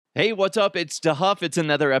Hey, what's up? It's DeHuff. It's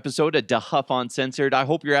another episode of DeHuff Uncensored. I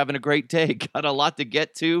hope you're having a great day. Got a lot to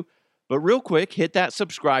get to. But real quick, hit that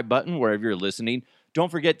subscribe button wherever you're listening.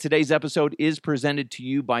 Don't forget, today's episode is presented to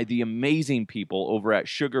you by the amazing people over at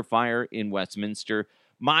Sugar Fire in Westminster,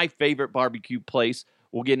 my favorite barbecue place.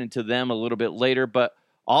 We'll get into them a little bit later, but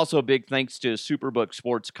also a big thanks to Superbook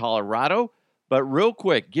Sports Colorado. But real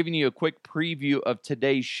quick, giving you a quick preview of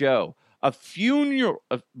today's show. A funeral,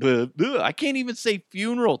 I can't even say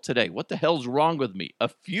funeral today. What the hell's wrong with me? A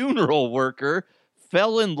funeral worker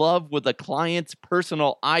fell in love with a client's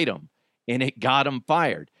personal item, and it got him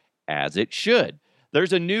fired, as it should.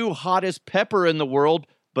 There's a new hottest pepper in the world,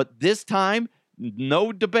 but this time,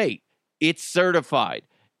 no debate. It's certified.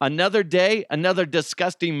 Another day, another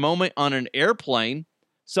disgusting moment on an airplane.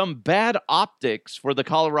 Some bad optics for the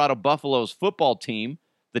Colorado Buffaloes football team.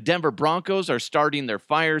 The Denver Broncos are starting their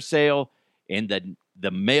fire sale, and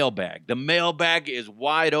the mailbag. The mailbag is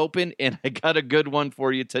wide open, and I got a good one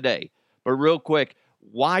for you today. But real quick,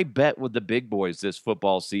 why bet with the big boys this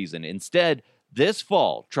football season? Instead, this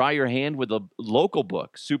fall, try your hand with a local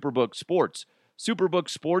book, Superbook Sports. Superbook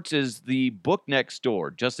Sports is the book next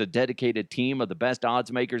door, just a dedicated team of the best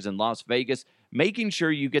odds makers in Las Vegas, making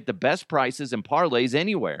sure you get the best prices and parlays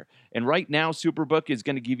anywhere. And right now, Superbook is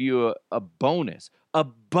going to give you a bonus. A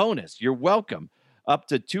bonus. You're welcome. Up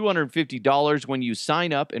to $250 when you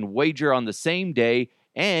sign up and wager on the same day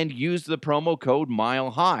and use the promo code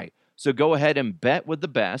MILEHIGH. So go ahead and bet with the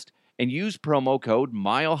best and use promo code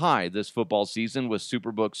MILEHIGH this football season with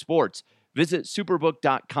Superbook Sports. Visit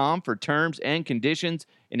superbook.com for terms and conditions.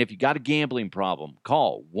 And if you got a gambling problem,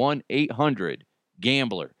 call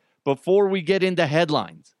 1-800-GAMBLER. Before we get into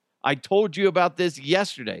headlines, I told you about this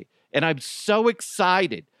yesterday, and I'm so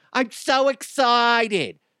excited. I'm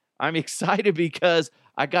excited because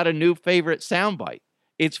I got a new favorite soundbite.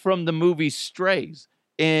 It's from the movie Strays,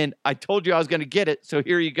 and I told you I was going to get it, so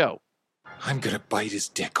here you go. I'm going to bite his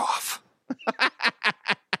dick off.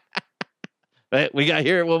 We got to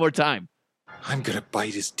hear it one more time. I'm going to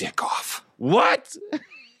bite his dick off. What?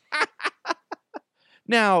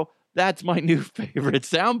 Now, that's my new favorite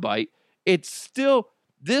soundbite.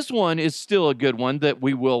 This one is still a good one that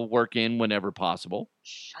we will work in whenever possible.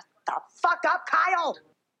 Shut the fuck up, Kyle!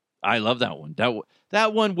 I love that one.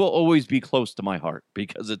 That one will always be close to my heart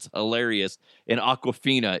because it's hilarious, and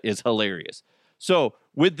Aquafina is hilarious. So,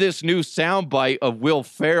 with this new soundbite of Will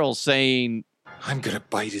Ferrell saying, I'm going to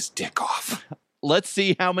bite his dick off. Let's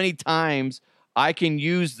see how many times I can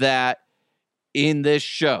use that in this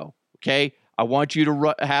show, okay? I want you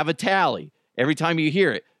to have a tally every time you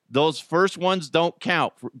hear it. Those first ones don't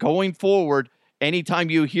count. Going forward, anytime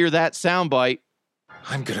you hear that soundbite,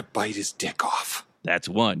 I'm going to bite his dick off. That's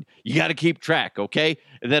one. You got to keep track, okay?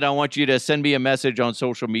 And then I want you to send me a message on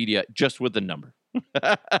social media just with the number.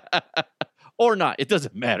 Or not. It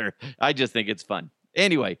doesn't matter. I just think it's fun.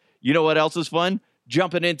 Anyway, you know what else is fun?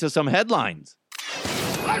 Jumping into some headlines.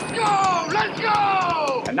 Let's go! Let's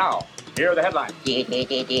go! And now, here are the headlines.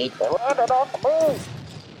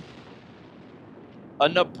 A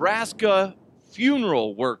Nebraska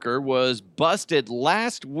funeral worker was busted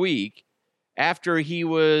last week after he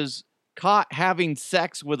was caught having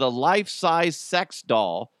sex with a life-size sex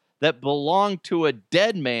doll that belonged to a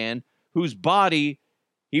dead man whose body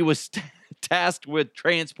he was tasked with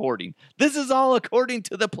transporting. This is all according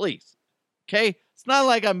to the police. Okay? It's not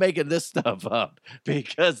like I'm making this stuff up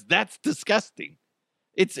because that's disgusting.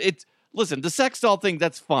 Listen, the sex doll thing,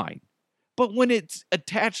 that's fine. But when it's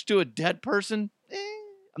attached to a dead person,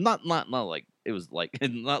 not like it was like,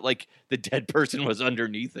 not like the dead person was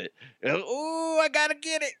underneath it. Oh, I gotta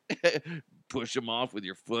get it. Push him off with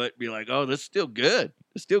your foot. Be like, oh, that's still good.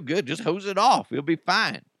 It's still good. Just hose it off. You'll be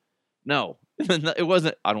fine. No, it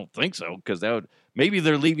wasn't. I don't think so, because maybe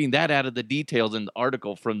they're leaving that out of the details in the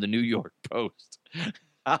article from the New York Post.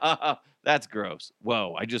 That's gross.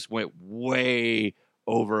 Whoa, I just went way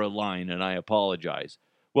over a line, and I apologize.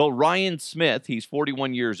 Well, Ryan Smith, he's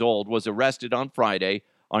 41 years old, was arrested on Friday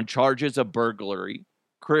on charges of burglary,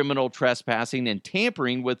 criminal trespassing, and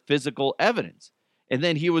tampering with physical evidence. And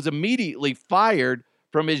then he was immediately fired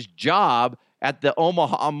from his job at the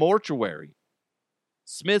Omaha mortuary.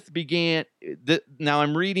 Smith began, now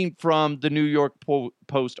I'm reading from the New York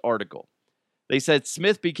Post article. They said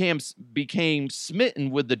Smith became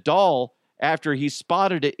smitten with the doll after he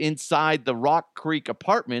spotted it inside the Rock Creek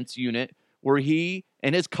Apartments unit where he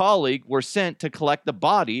and his colleague were sent to collect the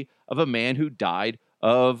body of a man who died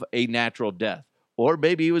of a natural death. Or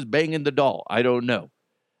maybe he was banging the doll. I don't know.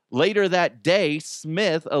 Later that day,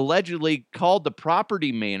 Smith allegedly called the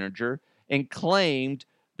property manager and claimed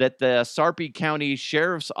that the Sarpy County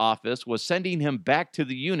Sheriff's Office was sending him back to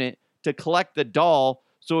the unit to collect the doll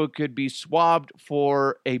so it could be swabbed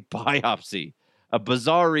for a biopsy. A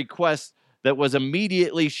bizarre request that was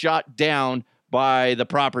immediately shot down by the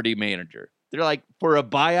property manager. They're like, for a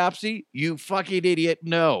biopsy? You fucking idiot,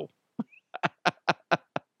 no.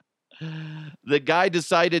 The guy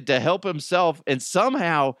decided to help himself, and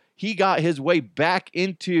somehow he got his way back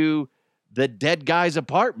into the dead guy's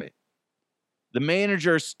apartment. The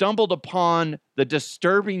manager stumbled upon the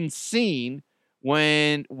disturbing scene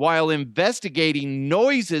while investigating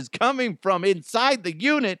noises coming from inside the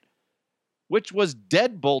unit, which was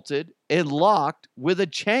deadbolted and locked with a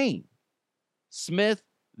chain. Smith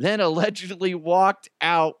then allegedly walked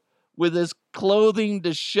out with his clothing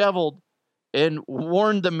disheveled and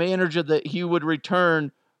warned the manager that he would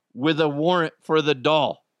return with a warrant for the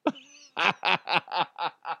doll.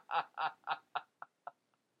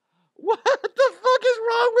 What the fuck is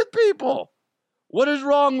wrong with people? What is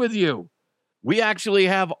wrong with you? We actually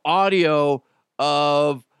have audio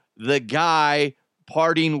of the guy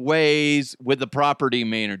parting ways with the property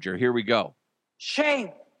manager. Here we go.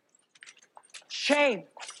 Shame. Shame.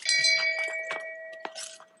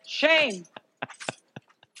 Shame.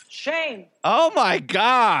 Shame. Oh my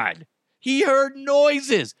God. He heard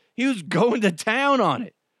noises. He was going to town on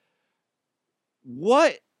it.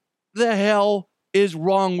 What the hell is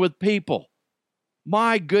wrong with people?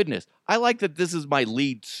 My goodness. I like that this is my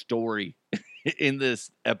lead story in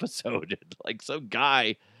this episode. Like some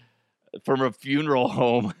guy from a funeral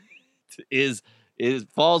home is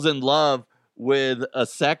falls in love with a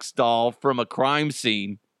sex doll from a crime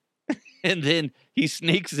scene, and then he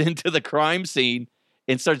sneaks into the crime scene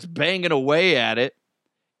and starts banging away at it,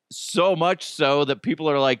 so much so that people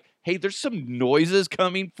are like, hey, there's some noises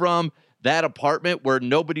coming from that apartment where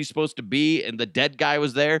nobody's supposed to be and the dead guy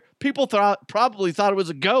was there. People probably thought it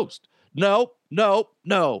was a ghost. No.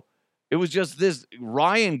 It was just this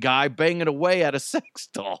Ryan guy banging away at a sex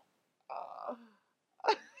doll.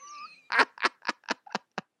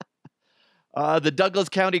 The Douglas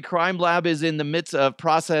County Crime Lab is in the midst of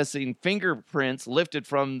processing fingerprints lifted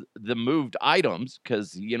from the moved items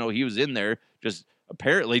because, he was in there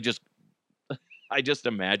apparently I just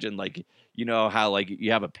imagine, like, how, like,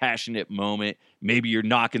 you have a passionate moment. Maybe you're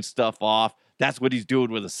knocking stuff off. That's what he's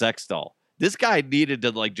doing with a sex doll. This guy needed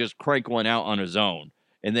to, like, just crank one out on his own,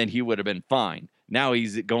 and then he would have been fine. Now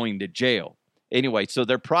he's going to jail. Anyway, so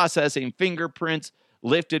they're processing fingerprints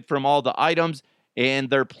lifted from all the items, and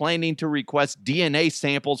they're planning to request DNA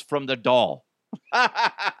samples from the doll.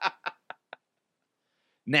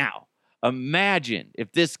 Now, imagine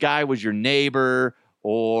if this guy was your neighbor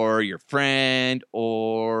or your friend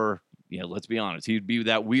or, let's be honest, he'd be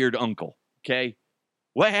that weird uncle, okay?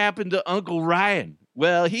 What happened to Uncle Ryan?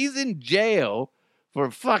 Well, he's in jail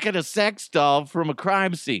for fucking a sex doll from a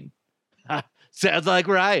crime scene. Sounds like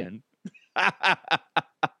Ryan.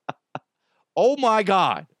 Oh my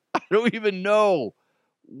God. I don't even know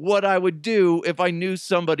what I would do if I knew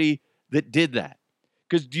somebody that did that.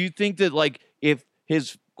 Because do you think that, like, if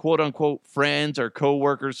his quote unquote friends or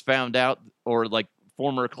coworkers found out, or like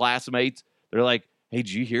former classmates, they're like, hey,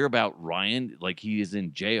 did you hear about Ryan? Like, he is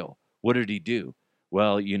in jail. What did he do?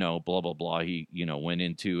 Well, blah, blah, blah. He, went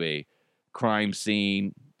into a crime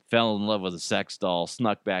scene, fell in love with a sex doll,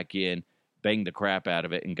 snuck back in, banged the crap out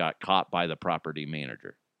of it, and got caught by the property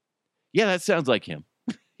manager. Yeah, that sounds like him.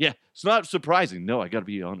 Yeah, it's not surprising. No, I got to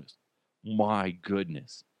be honest. My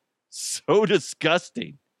goodness. So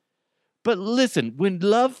disgusting. But listen, when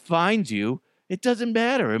love finds you, it doesn't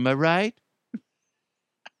matter. Am I right?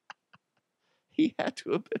 He had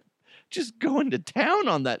to have been just going to town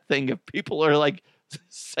on that thing if people are, like,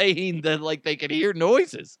 saying that, like, they can hear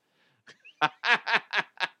noises.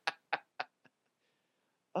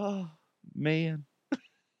 Oh, man.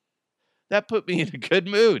 That put me in a good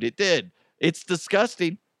mood. It did. It's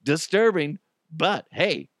disgusting, disturbing, but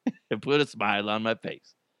hey, it put a smile on my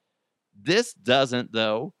face. This doesn't,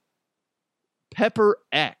 though. Pepper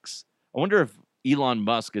X. I wonder if Elon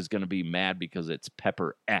Musk is going to be mad because it's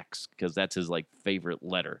Pepper X, because that's his, like, favorite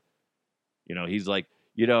letter. He's like,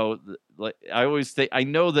 like, I always think, I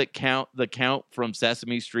know that the count from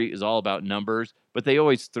Sesame Street is all about numbers, but they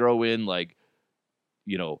always throw in, like,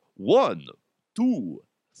 1, 2,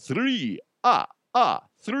 3,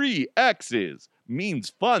 3 X's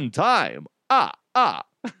means fun time. But,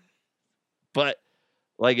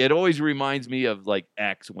 like, it always reminds me of, like,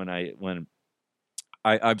 X when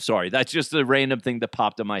I'm sorry. That's just a random thing that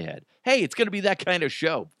popped in my head. Hey, it's going to be that kind of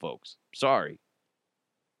show, folks. Sorry.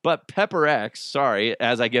 But Pepper X, sorry,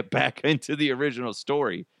 as I get back into the original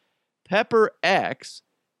story, Pepper X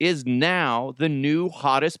is now the new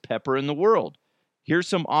hottest pepper in the world. Here's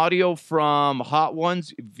some audio from Hot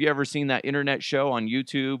Ones. If you ever seen that internet show on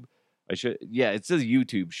YouTube, it's a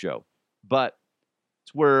YouTube show, but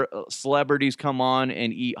it's where celebrities come on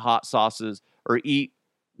and eat hot sauces or eat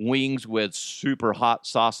wings with super hot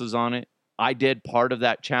sauces on it. I did part of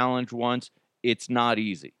that challenge once. It's not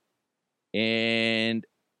easy. And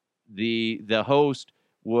the host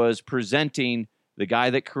was presenting the guy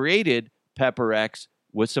that created Pepper X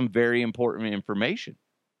with some very important information.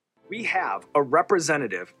 We have a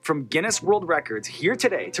representative from Guinness World Records here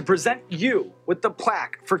today to present you with the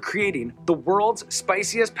plaque for creating the world's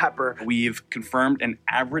spiciest pepper. We've confirmed an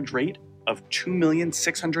average rate of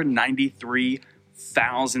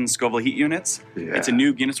 2,693,000 Scoville heat units. Yeah. It's a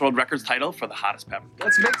new Guinness World Records title for the hottest pepper.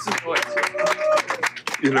 Let's make some noise.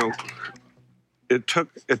 You know, it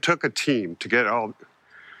took a team to get all.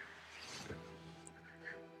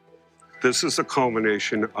 This is a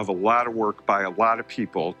culmination of a lot of work by a lot of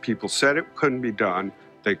people. People said it couldn't be done.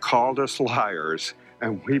 They called us liars,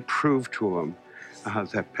 and we proved to them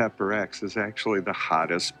that Pepper X is actually the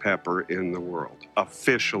hottest pepper in the world,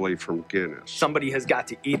 officially from Guinness. Somebody has got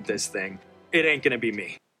to eat this thing. It ain't gonna be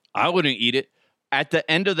me. I wouldn't eat it. At the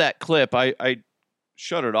end of that clip, I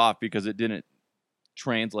shut it off because it didn't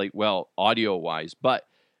translate well audio-wise, but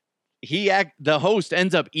the host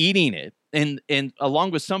ends up eating it and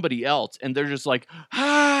along with somebody else, and they're just like,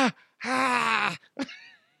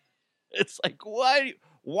 It's like, why?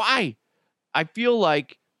 I feel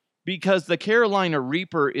like because the Carolina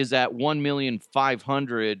Reaper is at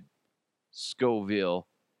 1,500,000 Scoville,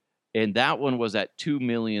 and that one was at 2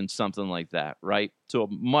 million, something like that, right? So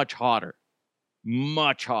much hotter.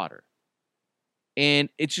 And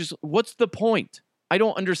it's just, what's the point? I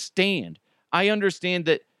don't understand. I understand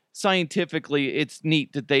that scientifically it's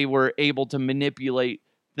neat that they were able to manipulate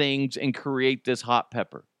things and create this hot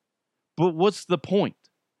pepper. But what's the point?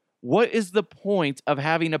 What is the point of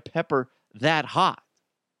having a pepper that hot?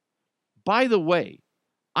 By the way,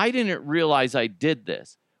 I didn't realize I did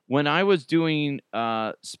this. When I was doing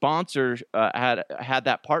sponsors, had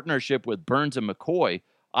that partnership with Burns and McCoy,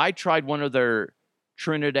 I tried one of their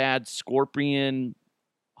Trinidad Scorpion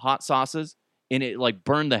hot sauces, and it like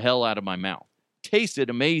burned the hell out of my mouth. Tasted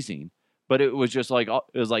amazing, but it was just like,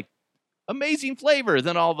 amazing flavor.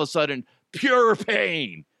 Then all of a sudden, pure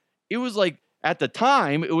pain. It was like, at the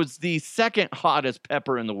time, it was the second hottest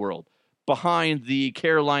pepper in the world, behind the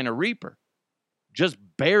Carolina Reaper, just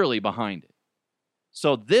barely behind it.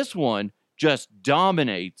 So this one just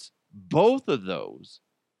dominates both of those.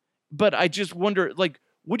 But I just wonder, like,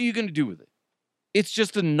 what are you going to do with it? It's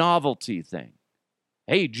just a novelty thing.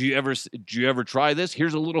 Hey, did you ever try this?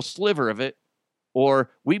 Here's a little sliver of it.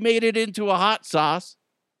 Or we made it into a hot sauce.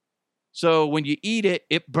 So when you eat it,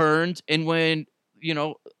 it burns. And when,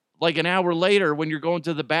 like an hour later, when you're going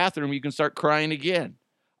to the bathroom, you can start crying again.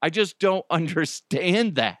 I just don't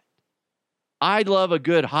understand that. I love a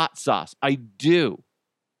good hot sauce. I do.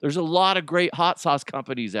 There's a lot of great hot sauce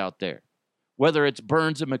companies out there, whether it's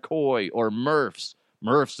Burns and McCoy or Murph's.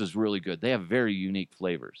 Murph's is really good. They have very unique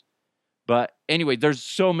flavors. But anyway, there's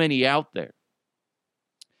so many out there.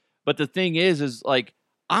 But the thing is like,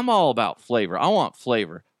 I'm all about flavor. I want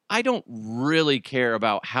flavor. I don't really care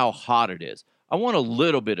about how hot it is. I want a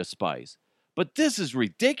little bit of spice. But this is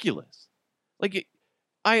ridiculous. Like,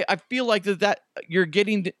 I feel like that you're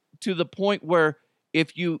getting to the point where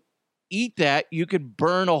if you eat that, you could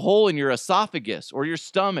burn a hole in your esophagus or your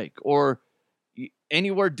stomach or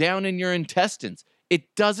anywhere down in your intestines.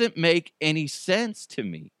 It doesn't make any sense to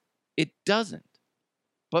me. It doesn't.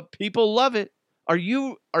 But people love it. Are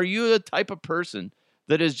you the type of person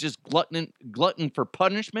that is just glutton for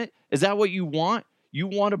punishment? Is that what you want? You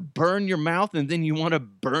want to burn your mouth and then you want to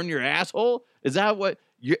burn your asshole? Is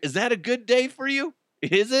that a good day for you?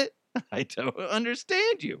 Is it? I don't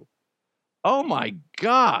understand you. Oh my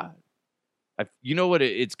God. You know what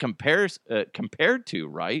it's compared to,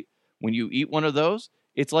 right? When you eat one of those,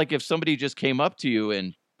 it's like if somebody just came up to you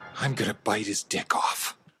and... I'm gonna bite his dick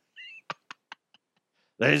off.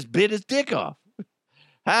 They just bit his dick off.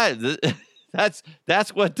 That's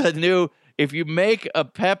what the new... If you make a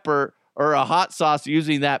pepper or a hot sauce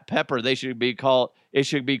using that pepper, it should be called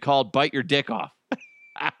bite your dick off.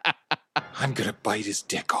 I'm gonna bite his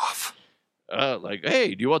dick off. Like,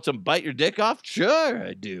 hey, do you want some bite your dick off? Sure,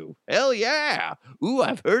 I do. Hell yeah. Ooh,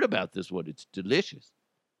 I've heard about this one. It's delicious.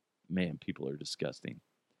 Man, people are disgusting.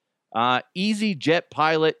 EasyJet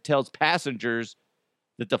pilot tells passengers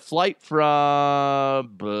that the flight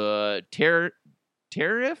from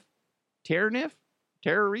Tenerife?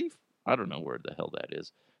 I don't know where the hell that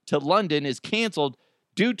is. To London is canceled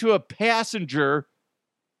due to a passenger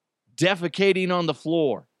defecating on the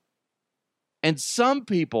floor. And some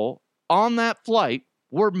people on that flight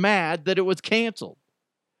were mad that it was canceled.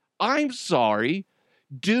 I'm sorry.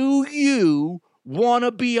 Do you want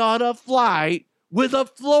to be on a flight with a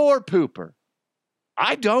floor pooper?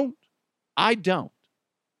 I don't.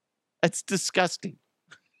 It's disgusting.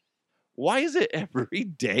 Why is it every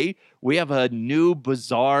day we have a new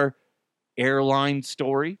bizarre airline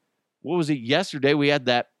story? What was it yesterday? We had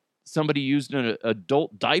that somebody used an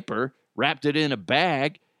adult diaper, wrapped it in a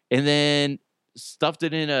bag, and then stuffed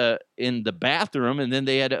it in the bathroom, and then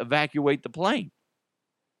they had to evacuate the plane.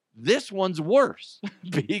 This one's worse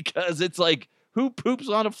because it's like, who poops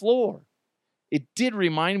on a floor? It did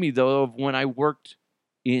remind me, though, of when I worked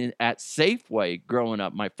at Safeway growing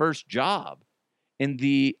up, my first job. And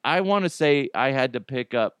I want to say I had to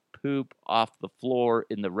pick up poop off the floor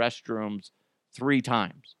in the restrooms 3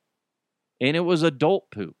 times. And it was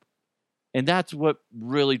adult poop. And that's what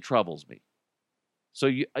really troubles me. So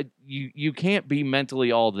you can't be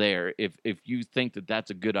mentally all there if you think that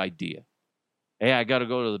that's a good idea. Hey, I got to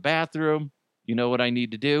go to the bathroom. You know what I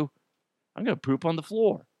need to do? I'm going to poop on the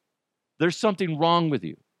floor. There's something wrong with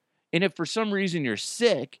you. And if for some reason you're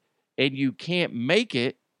sick and you can't make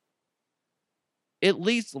it, at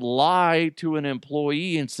least lie to an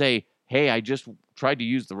employee and say, hey, I just tried to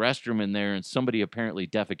use the restroom in there and somebody apparently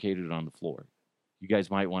defecated on the floor. You guys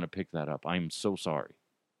might want to pick that up. I'm so sorry.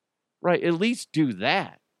 Right, at least do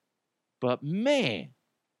that. But man,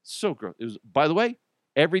 so gross. It was, by the way,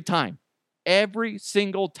 every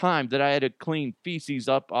single time that I had to clean feces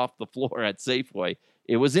up off the floor at Safeway,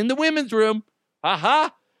 it was in the women's room.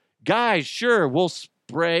 Ha-ha. Guys, sure, we'll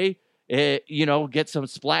spray, get some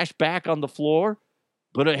splash back on the floor.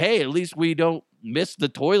 But hey, at least we don't miss the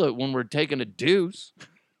toilet when we're taking a deuce.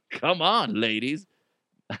 Come on, ladies.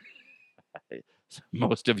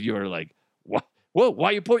 Most of you are like, what? Whoa,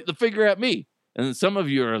 why you pointing the finger at me? And then some of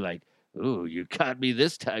you are like, ooh, you caught me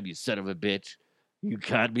this time, you son of a bitch. You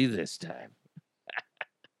caught me this time.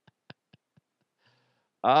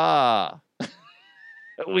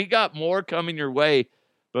 We got more coming your way.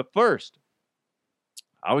 But first,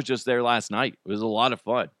 I was just there last night. It was a lot of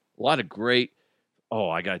fun. A lot of great. Oh,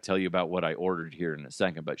 I got to tell you about what I ordered here in a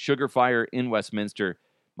second. But Sugar Fire in Westminster,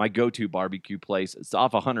 my go-to barbecue place. It's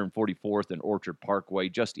off 144th and Orchard Parkway,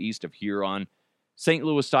 just east of Huron. St.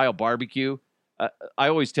 Louis-style barbecue. I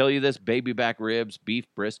always tell you this, baby back ribs, beef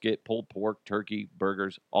brisket, pulled pork, turkey,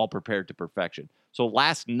 burgers, all prepared to perfection. So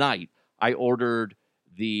last night, I ordered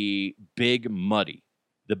the Big Muddy.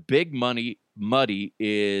 The Big Muddy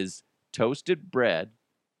is toasted bread,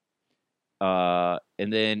 and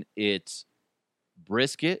then it's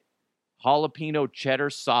brisket, jalapeno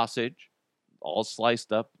cheddar sausage, all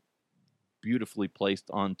sliced up, beautifully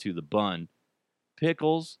placed onto the bun,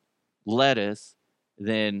 pickles, lettuce,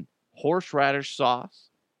 then horseradish sauce,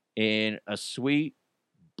 and a sweet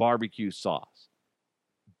barbecue sauce.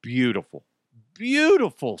 Beautiful,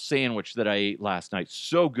 beautiful sandwich that I ate last night.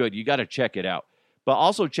 So good. You got to check it out. But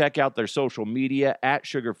also check out their social media at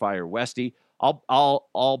Sugarfire Westy.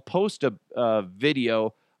 I'll post a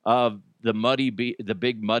video of the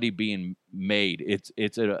Big Muddy being made.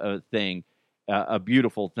 It's a thing, a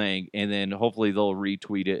beautiful thing, and then hopefully they'll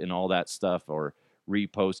retweet it and all that stuff or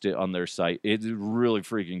repost it on their site. It's really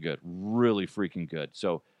freaking good. Really freaking good.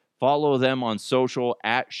 So follow them on social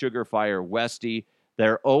at Sugarfire Westy.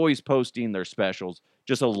 They're always posting their specials.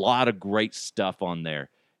 Just a lot of great stuff on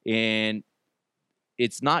there. And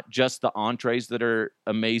it's not just the entrees that are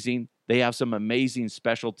amazing. They have some amazing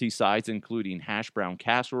specialty sides, including hash brown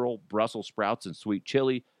casserole, Brussels sprouts and sweet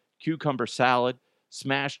chili, cucumber salad,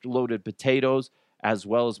 smashed loaded potatoes, as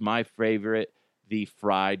well as my favorite, the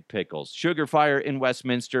fried pickles. Sugar Fire in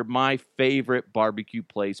Westminster, my favorite barbecue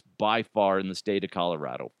place by far in the state of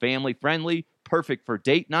Colorado. Family friendly, perfect for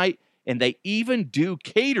date night, and they even do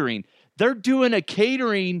catering. They're doing a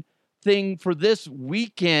catering thing for this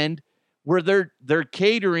weekend where they're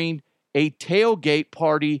catering a tailgate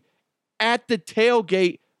party at the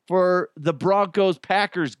tailgate for the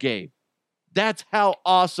Broncos-Packers game. That's how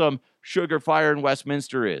awesome Sugar Fire in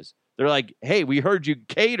Westminster is. They're like, hey, we heard you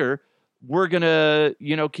cater. We're going to,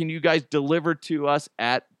 can you guys deliver to us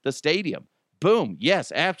at the stadium? Boom.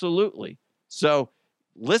 Yes, absolutely. So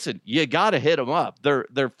listen, you got to hit them up. They're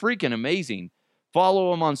freaking amazing.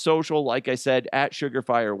 Follow them on social, like I said, at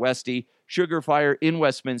Sugarfire Westy. Sugarfire in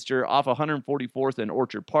Westminster off 144th and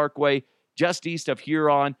Orchard Parkway, just east of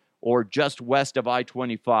Huron or just west of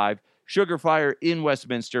I-25. Sugarfire in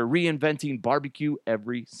Westminster, reinventing barbecue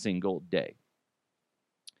every single day.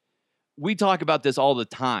 We talk about this all the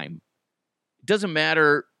time. It doesn't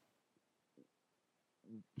matter.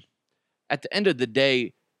 At the end of the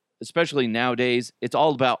day, especially nowadays, it's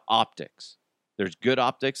all about optics. There's good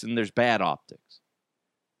optics and there's bad optics.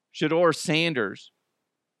 Shedeur Sanders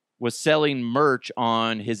was selling merch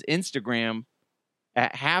on his Instagram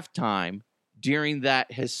at halftime during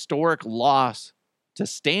that historic loss to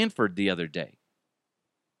Stanford the other day.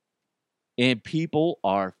 And people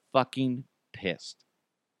are fucking pissed.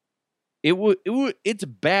 It's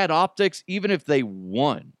bad optics even if they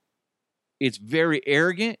won. It's very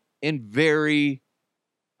arrogant and very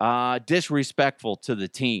disrespectful to the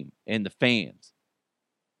team and the fans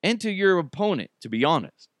and to your opponent, to be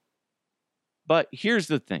honest. But here's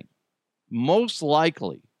the thing. Most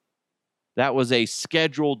likely, that was a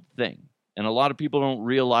scheduled thing. And a lot of people don't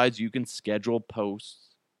realize you can schedule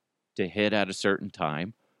posts to hit at a certain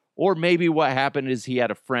time. Or maybe what happened is he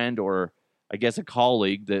had a friend or I guess a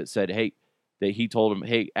colleague that said, hey, that he told him,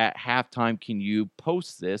 hey, at halftime, can you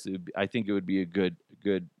post this? I think it would be a good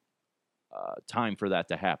time for that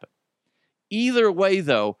to happen. Either way,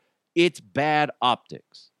 though, it's bad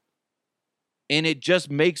optics. And it just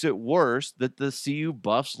makes it worse that the CU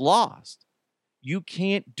Buffs lost. You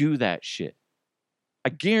can't do that shit. I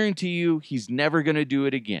guarantee you he's never going to do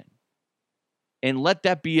it again. And let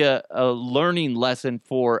that be a learning lesson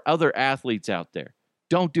for other athletes out there.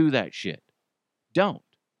 Don't do that shit. Don't.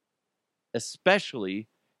 Especially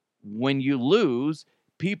when you lose,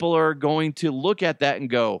 people are going to look at that and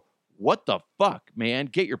go, what the fuck, man?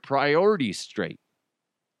 Get your priorities straight.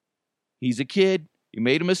 He's a kid. He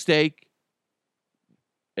made a mistake.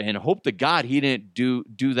 And hope to God he didn't do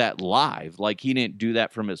that live. Like, he didn't do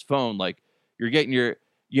that from his phone. Like, you're getting your,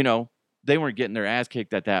 they weren't getting their ass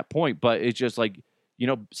kicked at that point. But it's just like,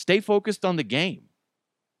 stay focused on the game.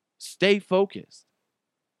 Stay focused.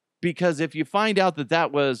 Because if you find out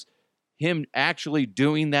that was him actually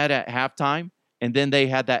doing that at halftime, and then they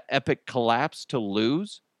had that epic collapse to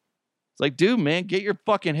lose, it's like, dude, man, get your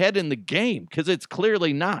fucking head in the game, because it's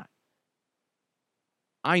clearly not.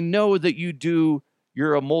 I know that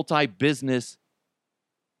you're a multi-business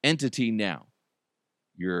entity now.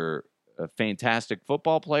 You're a fantastic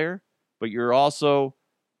football player, but you're also,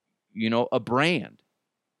 a brand.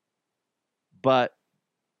 But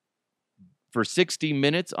for 60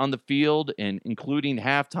 minutes on the field and including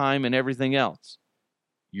halftime and everything else,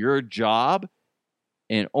 your job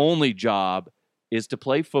and only job is to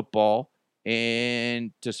play football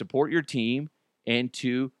and to support your team and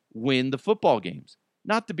to win the football games.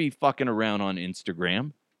 Not to be fucking around on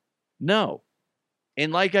Instagram. No.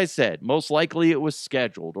 And like I said, most likely it was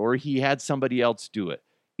scheduled or he had somebody else do it.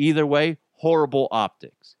 Either way, horrible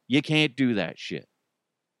optics. You can't do that shit.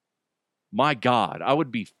 My God, I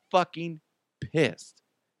would be fucking pissed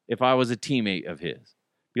if I was a teammate of his.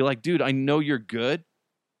 Be like, dude, I know you're good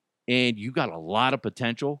and you got a lot of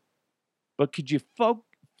potential, but could you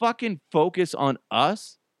fucking focus on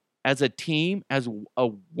us as a team, as a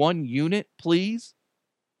one unit, please?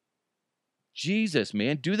 Jesus,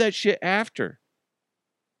 man, do that shit after.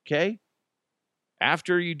 Okay?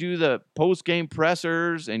 After you do the post-game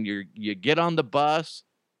pressers and you get on the bus,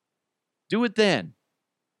 do it then.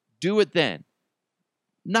 Do it then.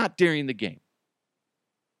 Not during the game.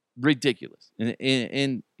 Ridiculous.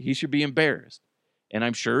 And he should be embarrassed. And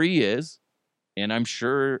I'm sure he is. And I'm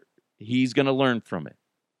sure he's going to learn from it.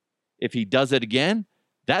 If he does it again,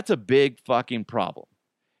 that's a big fucking problem.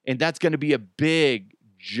 And that's going to be a big,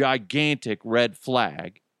 gigantic red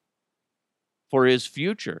flag for his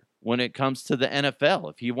future when it comes to the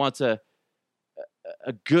NFL. If he wants a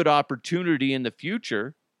good opportunity in the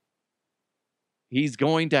future, he's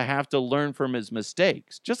going to have to learn from his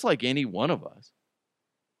mistakes, just like any one of us.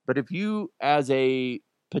 But if you, as a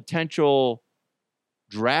potential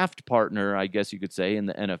draft partner, I guess you could say, in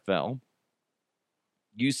the NFL,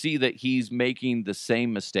 you see that he's making the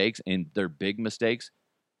same mistakes, and they're big mistakes,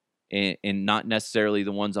 and not necessarily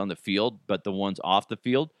the ones on the field, but the ones off the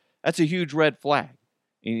field, that's a huge red flag.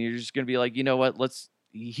 And you're just going to be like, you know what,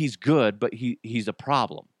 he's good, but he's a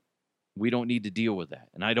problem. We don't need to deal with that.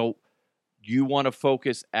 And you want to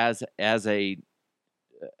focus as a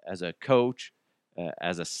coach,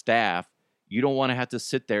 as a staff, you don't want to have to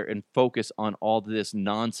sit there and focus on all this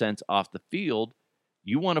nonsense off the field.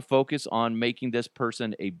 You want to focus on making this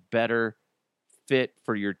person a better fit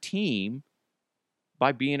for your team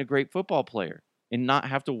by being a great football player and not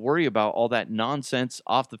have to worry about all that nonsense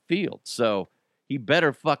off the field. So he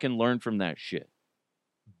better fucking learn from that shit.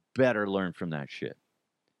 Better learn from that shit.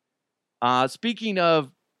 Speaking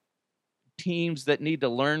of teams that need to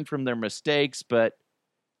learn from their mistakes, but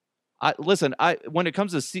when it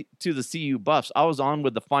comes to the CU Buffs, I was on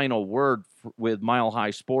with the final word with Mile High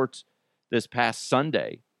Sports this past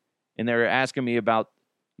Sunday, and they were asking me about,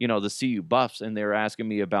 the CU Buffs, and they were asking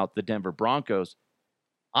me about the Denver Broncos.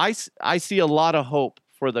 I see a lot of hope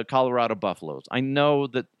for the Colorado Buffaloes. I know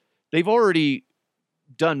that they've already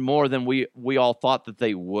done more than we all thought that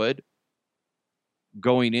they would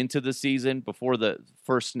going into the season before the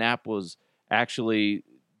first snap was actually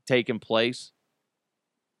taking place.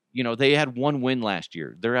 They had 1 win last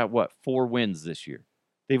year. They're at 4 wins this year.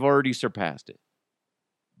 They've already surpassed it.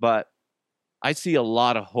 But I see a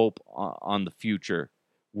lot of hope on the future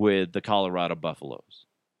with the Colorado Buffaloes.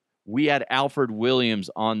 We had Alfred Williams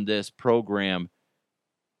on this program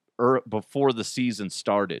before the season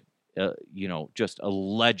started. Just a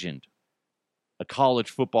legend, a college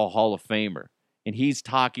football Hall of Famer. And he's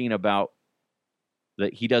talking about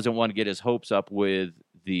that he doesn't want to get his hopes up with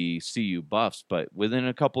the CU Buffs, but within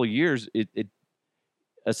a couple of years, it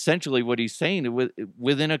essentially what he's saying,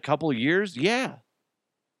 within a couple of years, yeah,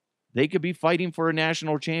 they could be fighting for a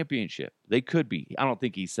national championship. They could be. I don't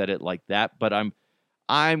think he said it like that, but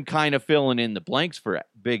I'm kind of filling in the blanks for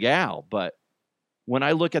Big Al. But when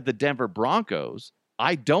I look at the Denver Broncos,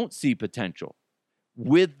 I don't see potential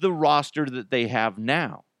with the roster that they have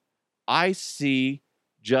now. I see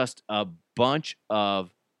just a bunch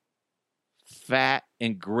of fat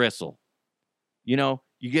and gristle. You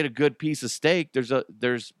get a good piece of steak.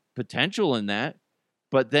 There's potential in that.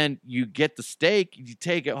 But then you get the steak, you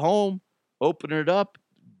take it home, open it up,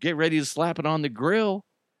 get ready to slap it on the grill.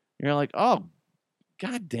 And you're like, oh,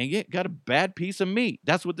 God dang it, got a bad piece of meat.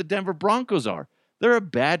 That's what the Denver Broncos are. They're a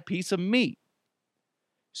bad piece of meat.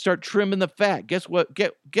 Start trimming the fat. Guess what?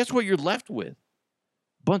 Guess what you're left with?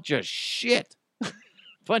 Bunch of shit.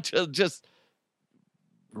 Bunch of just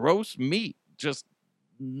gross meat. Just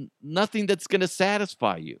nothing that's going to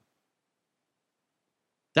satisfy you.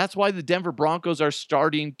 That's why the Denver Broncos are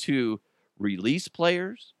starting to release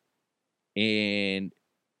players and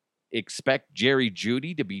expect Jerry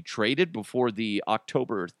Jeudy to be traded before the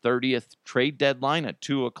October 30th trade deadline at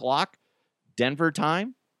 2:00 Denver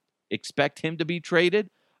time. Expect him to be traded.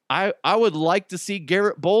 I would like to see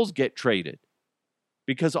Garrett Bowles get traded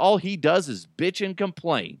because all he does is bitch and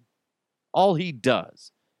complain. All he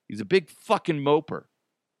does. He's a big fucking moper.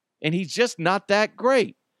 And he's just not that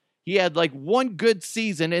great. He had like 1 good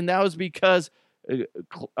season, and that was because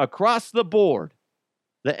across the board,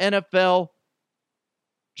 the NFL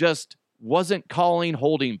just wasn't calling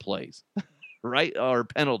holding plays, right? Or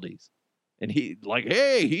penalties. And he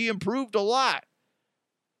improved a lot.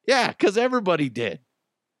 Yeah, because everybody did.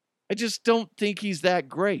 I just don't think he's that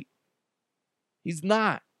great. He's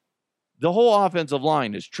not. The whole offensive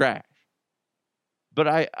line is trash. But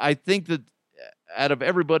I think that out of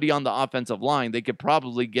everybody on the offensive line, they could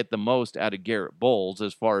probably get the most out of Garrett Bowles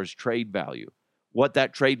as far as trade value. What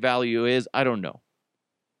that trade value is, I don't know.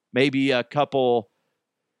 Maybe a couple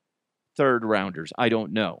third rounders. I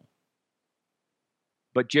don't know.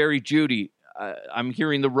 But Jerry Jeudy, I'm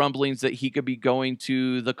hearing the rumblings that he could be going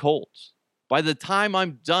to the Colts. By the time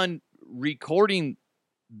I'm done recording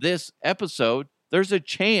this episode, there's a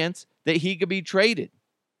chance that he could be traded.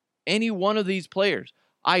 Any one of these players.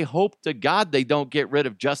 I hope to God they don't get rid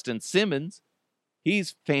of Justin Simmons.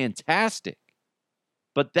 He's fantastic.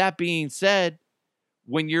 But that being said,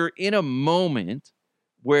 when you're in a moment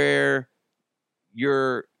where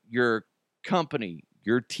your company,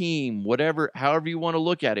 your team, however you want to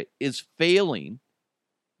look at it, is failing,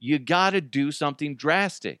 you got to do something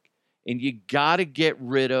drastic. And you got to get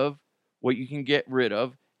rid of what you can get rid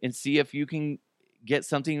of and see if you can get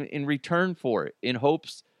something in return for it in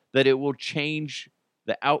hopes that it will change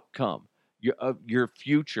the outcome of your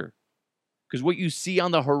future. Because what you see on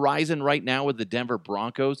the horizon right now with the Denver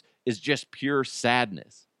Broncos is just pure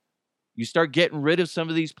sadness. You start getting rid of some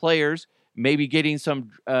of these players, maybe getting some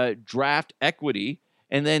draft equity,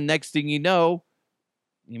 and then next thing you know,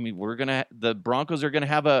 the Broncos are going to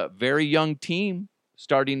have a very young team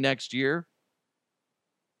starting next year.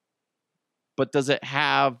 But does it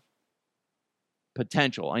have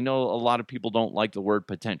potential? I know a lot of people don't like the word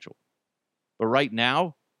potential. But right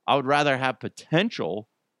now, I would rather have potential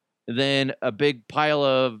than a big pile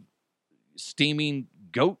of steaming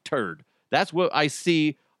goat turd. That's what I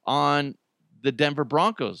see on the Denver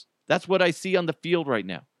Broncos. That's what I see on the field right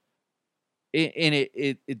now. And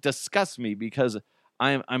it disgusts me because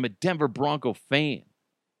I'm a Denver Bronco fan,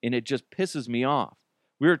 and it just pisses me off.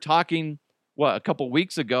 We were talking, a couple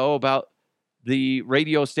weeks ago about the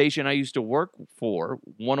radio station I used to work for,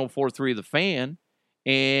 104.3 The Fan,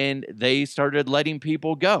 and they started letting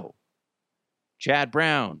people go. Chad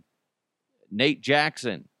Brown, Nate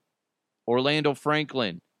Jackson, Orlando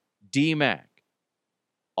Franklin, D-Mac,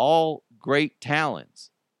 all great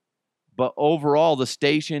talents. But overall, the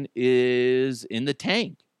station is in the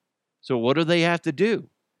tank. So what do they have to do?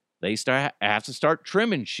 They have to start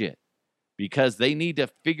trimming shit because they need to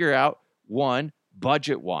figure out, one,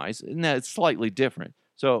 budget-wise, and that's slightly different.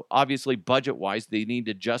 So obviously, budget-wise, they need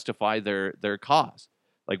to justify their costs.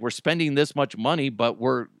 Like, we're spending this much money, but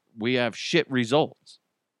we have shit results.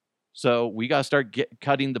 So we got to start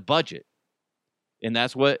cutting the budget. And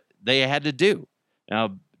that's what they had to do.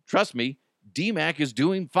 Now, trust me, D-Mac is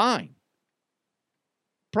doing fine.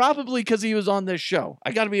 Probably because he was on this show.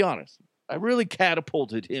 I got to be honest. I really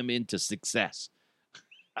catapulted him into success.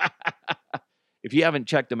 If you haven't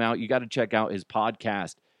checked him out, you got to check out his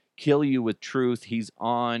podcast, Kill You with Truth. He's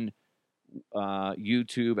on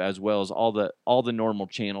YouTube as well as all the normal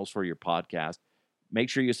channels for your podcast. Make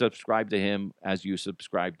sure you subscribe to him as you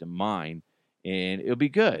subscribe to mine, and it'll be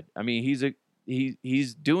good. I mean,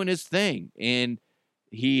 he's doing his thing, and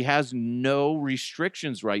he has no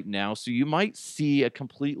restrictions right now, so you might see a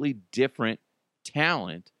completely different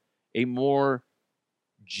talent, a more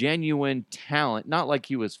genuine talent, not like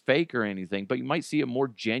he was fake or anything, but you might see a more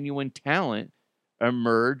genuine talent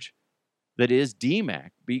emerge that is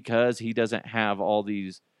D-Mac because he doesn't have all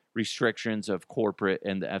these restrictions of corporate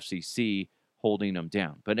and the FCC holding him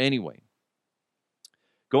down. But anyway,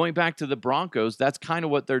 going back to the Broncos, that's kind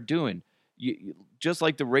of what they're doing. Just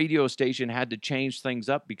like the radio station had to change things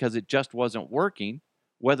up because it just wasn't working,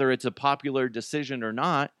 whether it's a popular decision or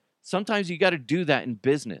not, sometimes you got to do that in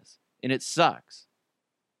business, and it sucks.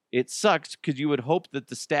 It sucks because you would hope that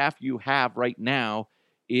the staff you have right now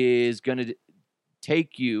is going to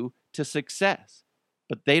take you to success.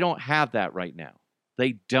 But they don't have that right now.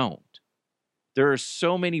 They don't. There are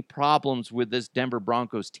so many problems with this Denver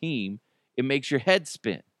Broncos team, it makes your head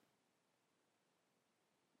spin.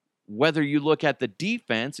 Whether you look at the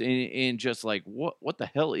defense and just like, what the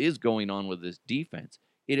hell is going on with this defense?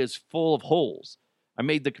 It is full of holes. I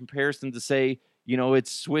made the comparison to say,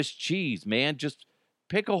 it's Swiss cheese, man. Just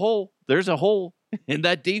pick a hole. There's a hole in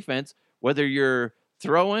that defense. Whether you're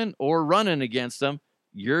throwing or running against them,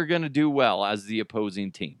 you're going to do well as the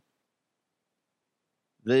opposing team.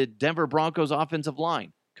 The Denver Broncos offensive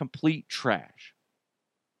line, complete trash.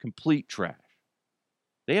 Complete trash.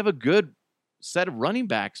 They have a good set of running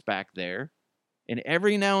backs back there, and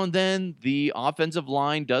every now and then the offensive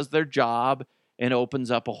line does their job and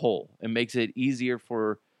opens up a hole and makes it easier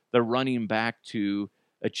for the running back to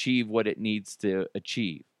achieve what it needs to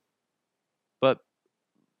achieve. But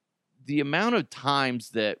the amount of times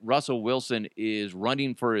that Russell Wilson is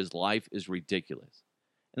running for his life is ridiculous.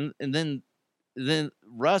 And then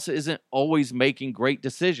Russ isn't always making great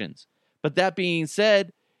decisions. But that being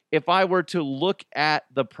said, if I were to look at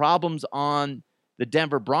the problems on the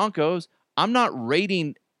Denver Broncos, I'm not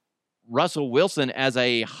rating Russell Wilson as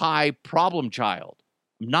a high problem child.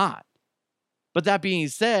 I'm not. But that being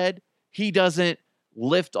said, he doesn't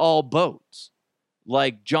lift all boats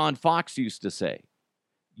like John Fox used to say.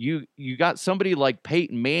 You got somebody like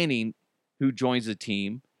Peyton Manning who joins the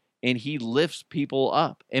team, and he lifts people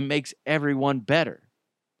up and makes everyone better.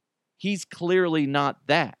 He's clearly not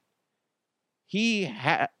that. He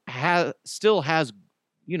still has,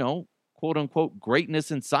 quote unquote, greatness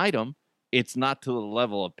inside him. It's not to the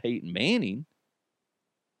level of Peyton Manning.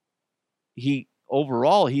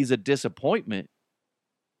 Overall, he's a disappointment,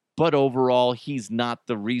 but overall, he's not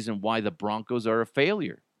the reason why the Broncos are a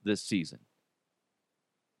failure this season.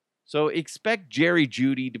 So expect Jerry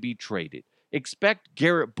Jeudy to be traded. Expect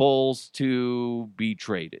Garrett Bowles to be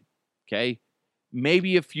traded. Okay?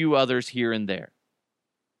 Maybe a few others here and there.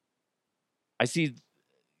 I see,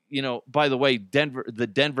 by the way, the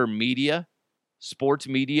Denver media, sports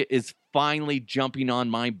media, is finally jumping on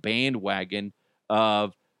my bandwagon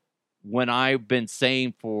of when I've been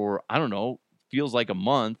saying for, feels like a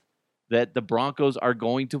month, that the Broncos are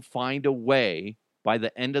going to find a way by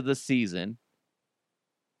the end of the season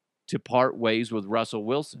to part ways with Russell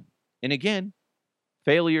Wilson. And again,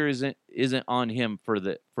 failure isn't on him for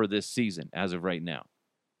this season as of right now.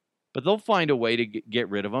 But they'll find a way to get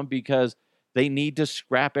rid of him because they need to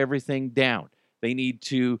scrap everything down. They need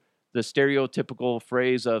to, the stereotypical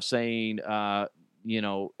phrase of saying,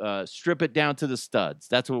 strip it down to the studs.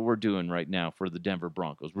 That's what we're doing right now for the Denver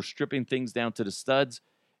Broncos. We're stripping things down to the studs,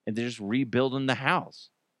 and they're just rebuilding the house.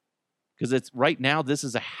 Because it's right now, this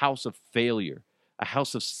is a house of failure, a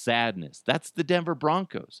house of sadness. That's the Denver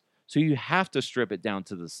Broncos. So you have to strip it down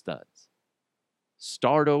to the studs.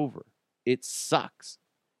 Start over. It sucks.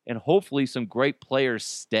 And hopefully some great players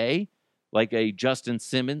stay, like a Justin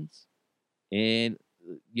Simmons. And,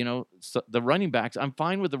 the running backs. I'm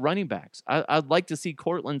fine with the running backs. I'd like to see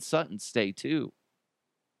Cortland Sutton stay too.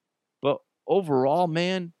 But overall,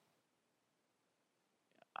 man,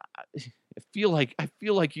 feel like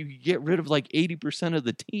you could get rid of like 80% of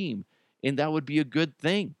the team, and that would be a good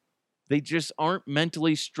thing. They just aren't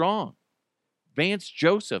mentally strong. Vance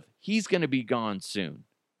Joseph, he's going to be gone soon.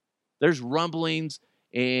 There's rumblings,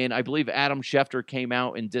 and I believe Adam Schefter came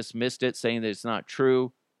out and dismissed it, saying that it's not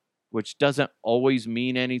true, which doesn't always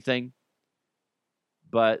mean anything.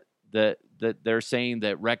 But that they're saying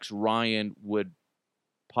that Rex Ryan would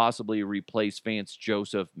possibly replace Vance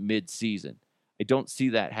Joseph mid-season. I don't see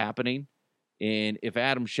that happening. And if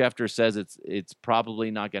Adam Schefter says it's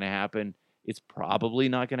probably not going to happen, it's probably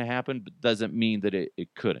not going to happen, but doesn't mean that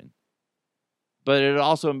it couldn't. But it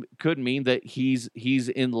also could mean that he's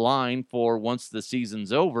in line for once the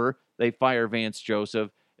season's over, they fire Vance Joseph,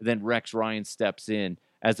 and then Rex Ryan steps in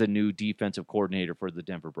as a new defensive coordinator for the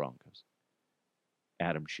Denver Broncos.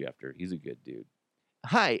 Adam Schefter, he's a good dude.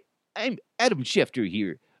 Hi, I'm Adam Schefter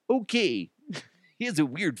here. Okay. He has a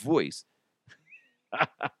weird voice.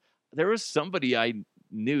 There was somebody I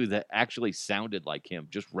knew that actually sounded like him,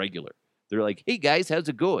 just regular. They're like, hey guys, how's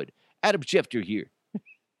it going? Adam Schefter here.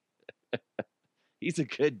 He's a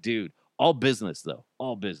good dude. All business, though.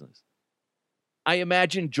 All business. I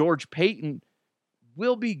imagine George Payton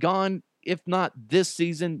will be gone, if not this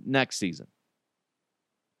season, next season.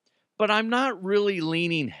 But I'm not really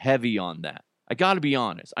leaning heavy on that. I got to be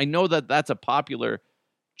honest. I know that that's a popular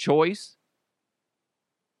choice,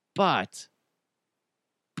 but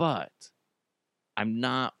I'm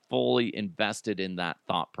not fully invested in that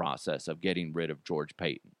thought process of getting rid of George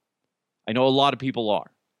Payton. I know a lot of people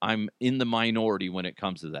are. I'm in the minority when it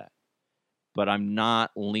comes to that. But I'm not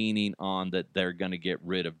leaning on that they're going to get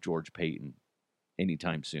rid of George Payton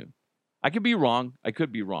anytime soon. I could be wrong. I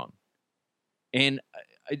could be wrong. And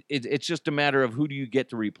it's just a matter of who do you get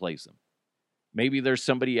to replace him. Maybe there's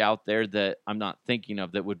somebody out there that I'm not thinking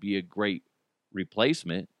of that would be a great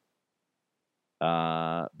replacement.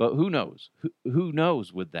 But who knows? Who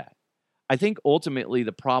knows with that? I think ultimately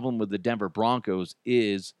the problem with the Denver Broncos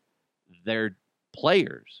is their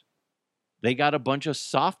players. They got a bunch of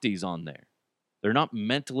softies on there. They're not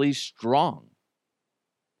mentally strong.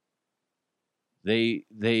 They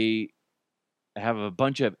have a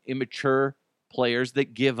bunch of immature players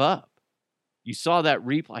that give up. You saw that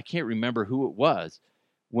replay. I can't remember who it was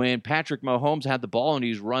when Patrick Mahomes had the ball and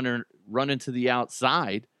he's running to the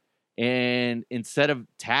outside, and instead of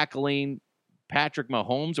tackling Patrick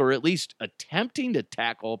Mahomes, or at least attempting to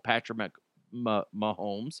tackle Patrick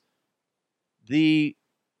Mahomes, the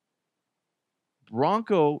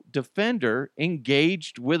Bronco defender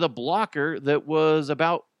engaged with a blocker that was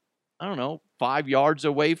about, 5 yards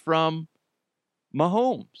away from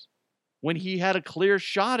Mahomes when he had a clear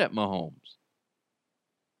shot at Mahomes.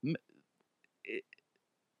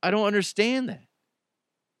 I don't understand that.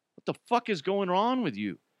 What the fuck is going on with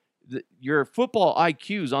you? Your football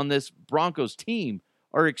IQs on this Broncos team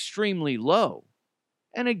are extremely low.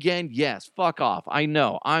 And again, yes, fuck off. I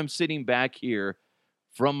know. I'm sitting back here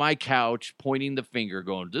from my couch pointing the finger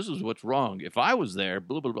going, this is what's wrong. If I was there,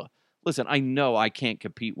 blah, blah, blah. Listen, I know I can't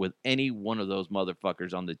compete with any one of those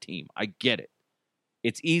motherfuckers on the team. I get it.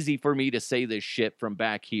 It's easy for me to say this shit from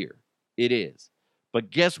back here. It is. But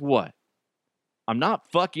guess what? I'm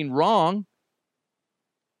not fucking wrong.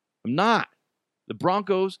 I'm not. The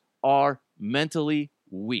Broncos are mentally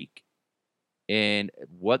weak. And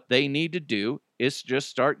what they need to do is just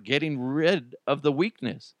start getting rid of the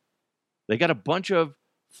weakness. They got a bunch of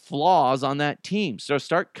flaws on that team, so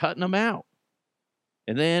start cutting them out.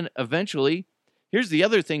 And then eventually, here's the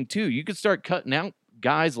other thing too. You could start cutting out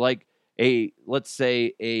guys like let's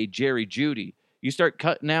say a Jerry Jeudy. You start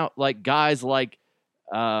cutting out like guys like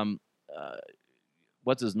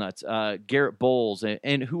what's his nuts? Garrett Bowles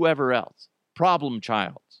and whoever else. Problem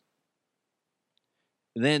childs.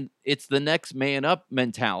 Then it's the next man up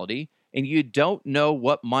mentality, and you don't know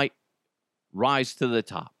what might rise to the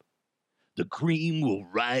top. The cream will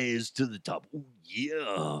rise to the top. Oh,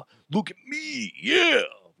 yeah. Look at me. Yeah.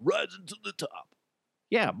 Rising to the top.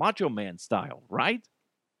 Yeah, Macho Man style, right?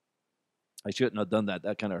 I shouldn't have done that.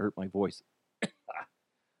 That kind of hurt my voice.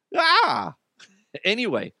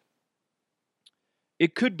 Anyway,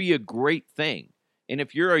 it could be a great thing. And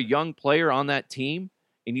if you're a young player on that team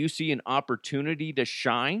and you see an opportunity to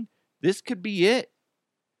shine, this could be it.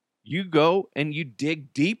 You go and you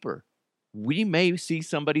dig deeper. We may see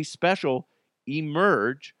somebody special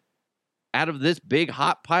emerge out of this big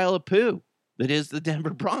hot pile of poo that is the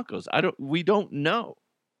Denver Broncos. We don't know.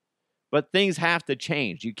 But things have to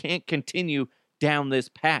change. You can't continue down this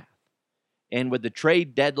path. And with the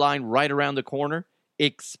trade deadline right around the corner,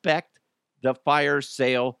 expect the fire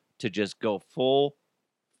sale to just go full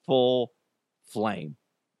flame.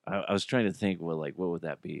 I was trying to think, well, like, what would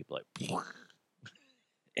that be? Like,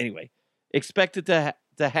 anyway, expect it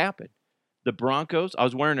to happen. The Broncos, I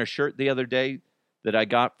was wearing a shirt the other day that I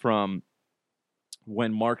got from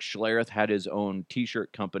when Mark Schlereth had his own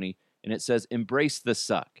t-shirt company, and it says, embrace the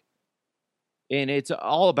suck. And it's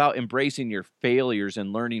all about embracing your failures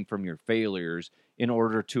and learning from your failures in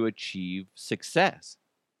order to achieve success,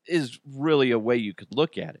 is really a way you could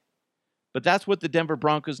look at it. But that's what the Denver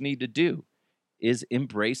Broncos need to do, is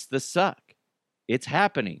embrace the suck. It's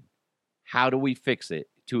happening. How do we fix it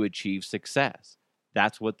to achieve success?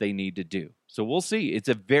 That's what they need to do. So we'll see. It's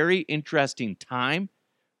a very interesting time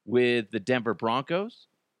with the Denver Broncos.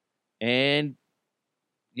 And,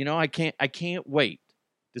 you know, I can't wait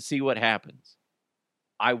to see what happens.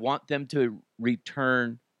 I want them to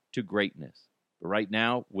return to greatness. But right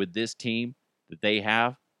now, with this team that they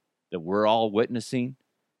have, that we're all witnessing,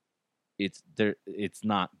 it's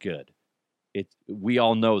not good. We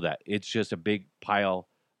all know that. It's just a big pile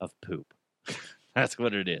of poop. That's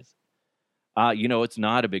what it is. It's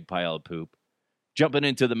not a big pile of poop. Jumping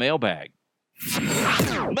into the mailbag.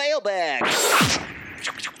 Mailbag.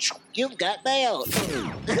 You've got mail.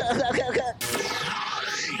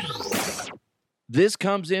 This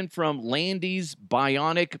comes in from Landy's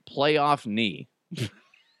bionic playoff knee.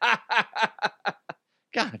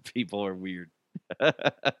 God, people are weird. I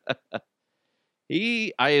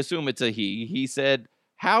assume it's a he. He said,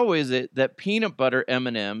 "How is it that peanut butter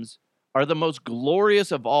M&Ms are the most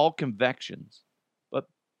glorious of all confections, but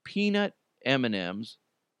peanut M&Ms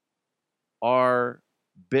are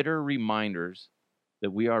bitter reminders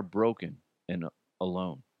that we are broken and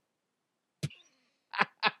alone?"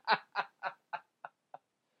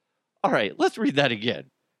 All right, let's read that again,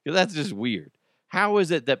 because that's just weird. How is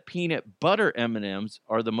it that peanut butter M&Ms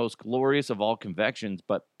are the most glorious of all confections,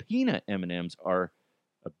 but peanut M&Ms are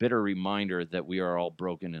a bitter reminder that we are all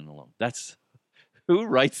broken and alone? That's who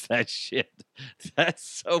writes that shit? That's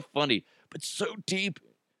so funny, but so deep.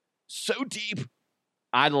 So deep.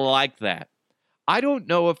 I like that. I don't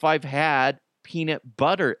know if I've had peanut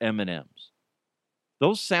butter M&Ms.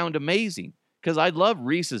 Those sound amazing, because I love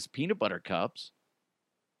Reese's peanut butter cups.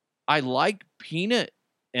 I like peanut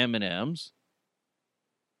M&Ms,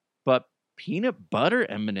 but peanut butter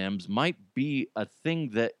M&Ms might be a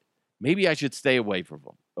thing that maybe I should stay away from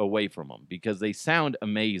them, because they sound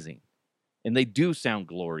amazing and they do sound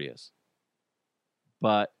glorious.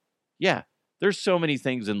 But yeah, there's so many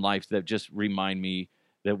things in life that just remind me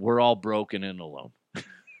that we're all broken and alone.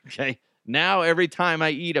 Okay? Now every time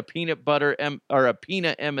I eat a peanut butter or a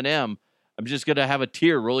peanut M&M, I'm just going to have a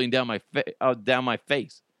tear rolling down my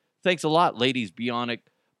face. Thanks a lot, ladies. Bionic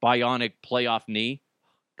playoff knee.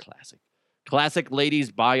 Classic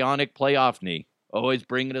ladies bionic playoff knee. Always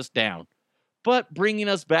bringing us down, but bringing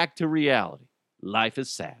us back to reality. Life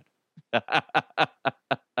is sad.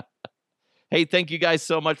 Hey, thank you guys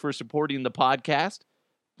so much for supporting the podcast.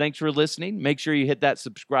 Thanks for listening. Make sure you hit that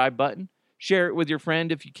subscribe button. Share it with your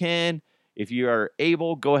friend if you can. If you are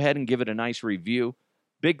able, go ahead and give it a nice review.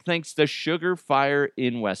 Big thanks to Sugar Fire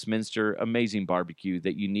in Westminster. Amazing barbecue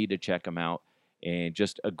that you need to check them out. And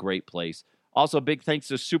just a great place. Also, big thanks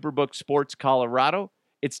to Superbook Sports Colorado.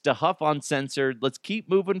 It's DeHuff Uncensored. Let's keep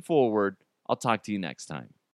moving forward. I'll talk to you next time.